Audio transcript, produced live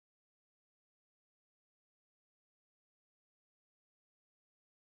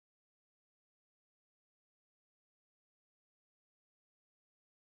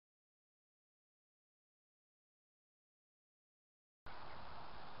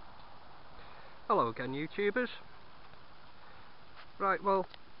Hello again, YouTubers. Right, well,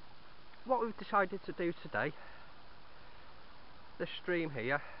 what we've decided to do today, this stream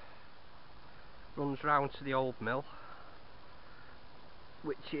here runs round to the old mill,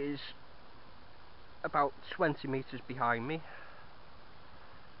 which is about 20 metres behind me,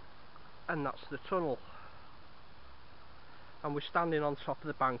 and that's the tunnel. And we're standing on top of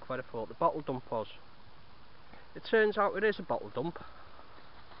the bank where I thought the bottle dump was. It turns out it is a bottle dump,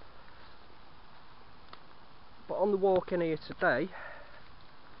 but on the walk in here today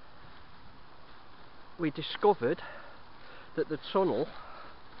we discovered that the tunnel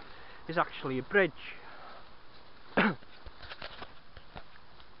is actually a bridge. The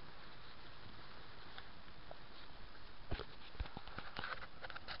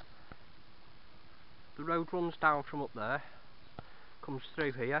road runs down from up there, comes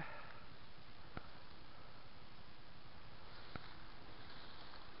through here,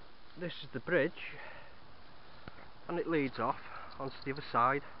 this is the bridge, and it leads off onto the other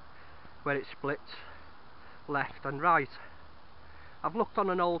side where it splits left and right. I've looked on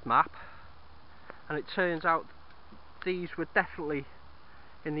an old map and it turns out these were definitely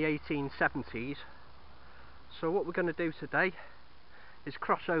in the 1870s. So what we're going to do today is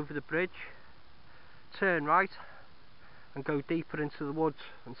cross over the bridge, turn right and go deeper into the woods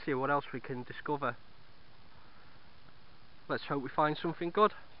and see what else we can discover. Let's hope we find something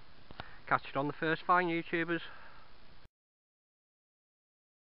good. Catch it on the first find, YouTubers.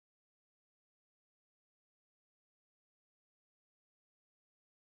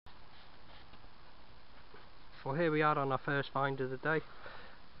 Well, here we are on our first find of the day.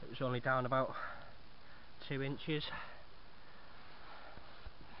 It was only down about 2 inches.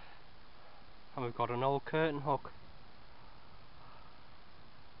 And we've got an old curtain hook.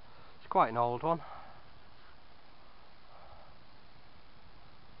 It's quite an old one.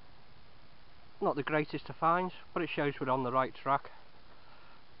 Not the greatest of finds, but it shows we're on the right track.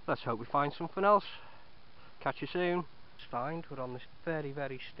 Let's hope we find something else. Catch you soon. Let's find we're on this very,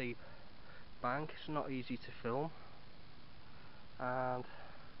 very steep bank. It's not easy to film. And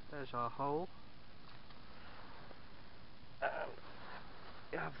there's our hole. And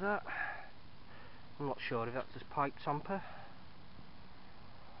you have that. I'm not sure if that's just pipe tamper.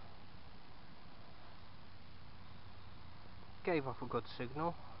 Gave off a good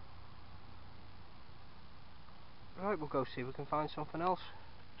signal. Right, we'll go see if we can find something else.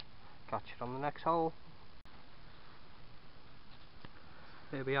 Catch it on the next hole.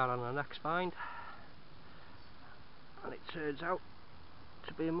 Here we are on our next find, and it turns out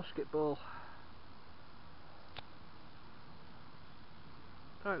to be a musket ball.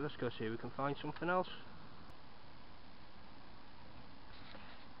 Right, let's go see if we can find something else.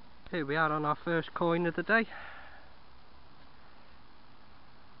 Here we are on our first coin of the day.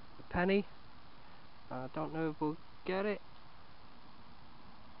 A penny. I don't know if we'll get it,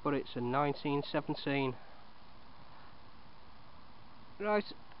 but it's a 1917. Right,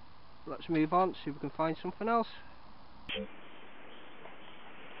 let's move on, see if we can find something else.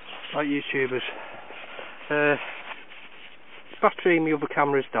 Right, YouTubers, battery in my other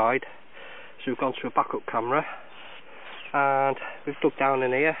camera's died, so we've gone to a backup camera, and we've dug down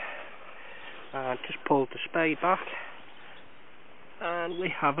in here and just pulled the spade back, and we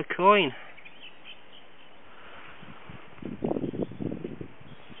have a coin.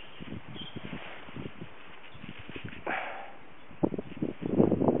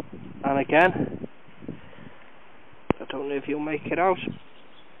 And again, I don't know if you'll make it out,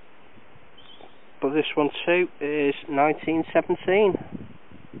 but this one too is 1917.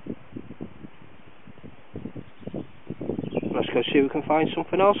 Let's go see if we can find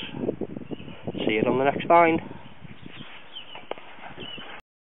something else. See it on the next find.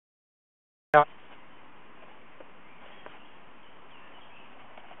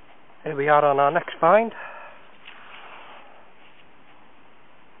 Here we are on our next find.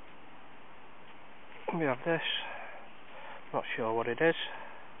 We have this, not sure what it is,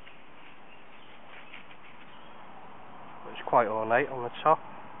 it's quite ornate on the top.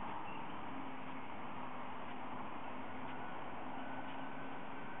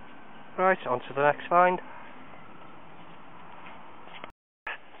 Right, on to the next find.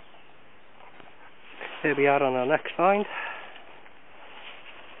 Here we are on our next find,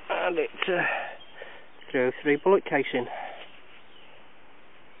 and it's a 303 bullet casing.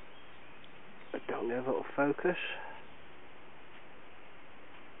 I don't know if it'll focus.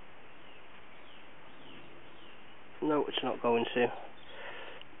 No, it's not going to.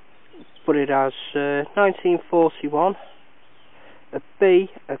 But it has 1941, a B,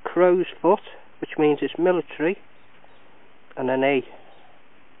 a crow's foot, which means it's military, and an E.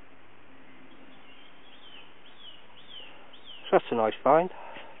 So that's a nice find.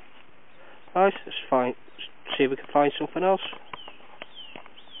 Right, let's see if we can find something else.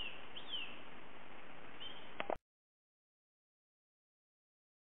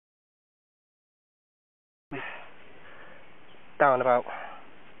 Down about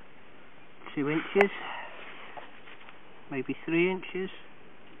 2 inches, maybe 3 inches.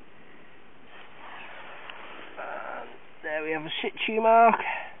 And there we have a situ mark,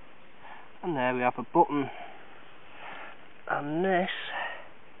 and there we have a button. And this,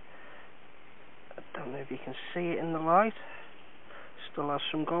 I don't know if you can see it in the light, still has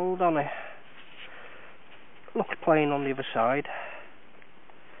some gold on it. Looks plain on the other side,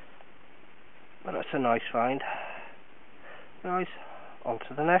 but that's a nice find. Right, on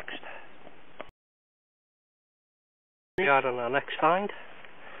to the next. We are on our next find.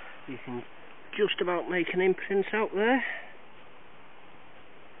 You can just about make an imprint out there.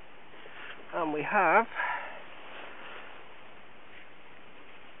 And we have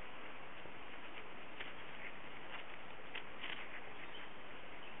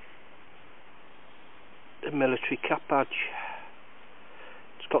the military cap badge.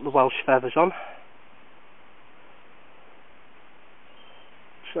 It's got the Welsh feathers on.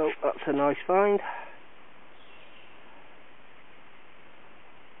 So that's a nice find.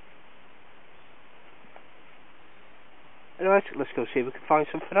 Right, let's go see if we can find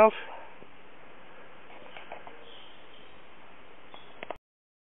something else.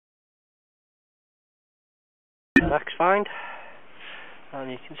 Next find,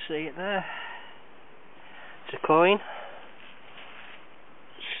 and you can see it there. It's a coin,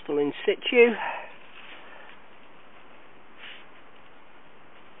 still in situ.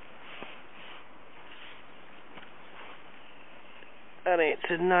 And it's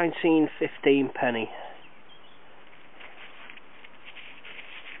a 1915 penny.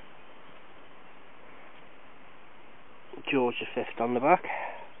 George V on the back.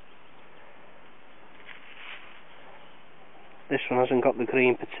 This one hasn't got the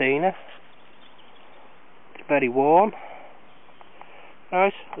green patina. It's very worn.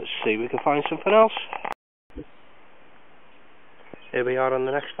 Right, let's see if we can find something else. Here we are on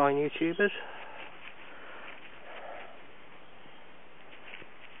the next find, YouTubers.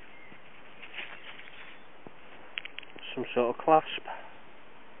 Some sort of clasp.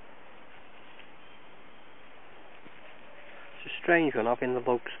 It's a strange one, having the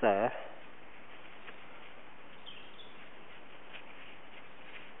lugs there.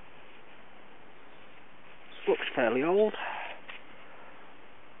 Looks fairly old.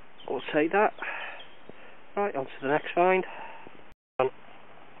 We'll take that. Right, on to the next find.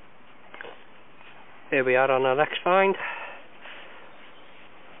 Here we are on our next find.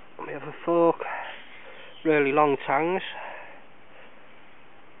 We have a fork, really long tangs.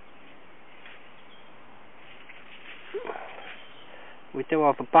 We do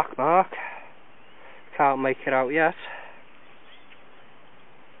have a back mark, can't make it out yet.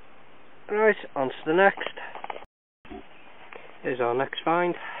 Right, on to the next. Here's our next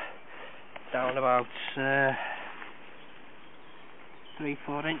find. Down about 3-4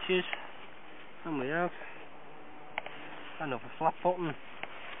 inches. And we have another flat button.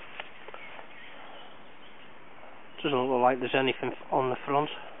 Doesn't look like there's anything on the front,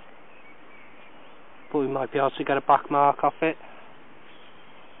 but we might be able to get a back mark off it.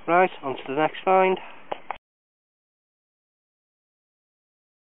 Right, on to the next find.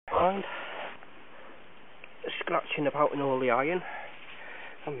 Scratching about in all the iron,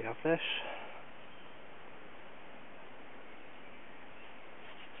 and we have this.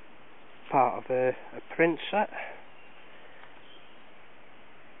 Part of a print set,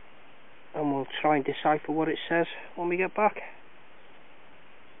 and we'll try and decipher what it says when we get back.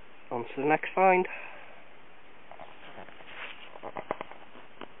 On to the next find.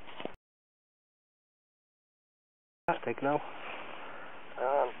 That's big now.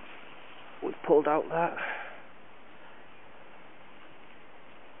 We've pulled out that.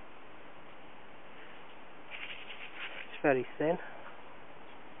 It's very thin.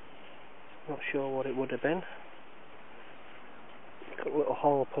 Not sure what it would have been. Got a little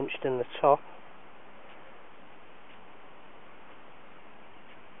hole punched in the top.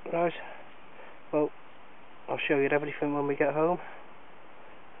 Right, well, I'll show you everything when we get home,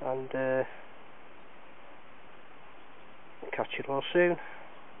 and catch you all soon.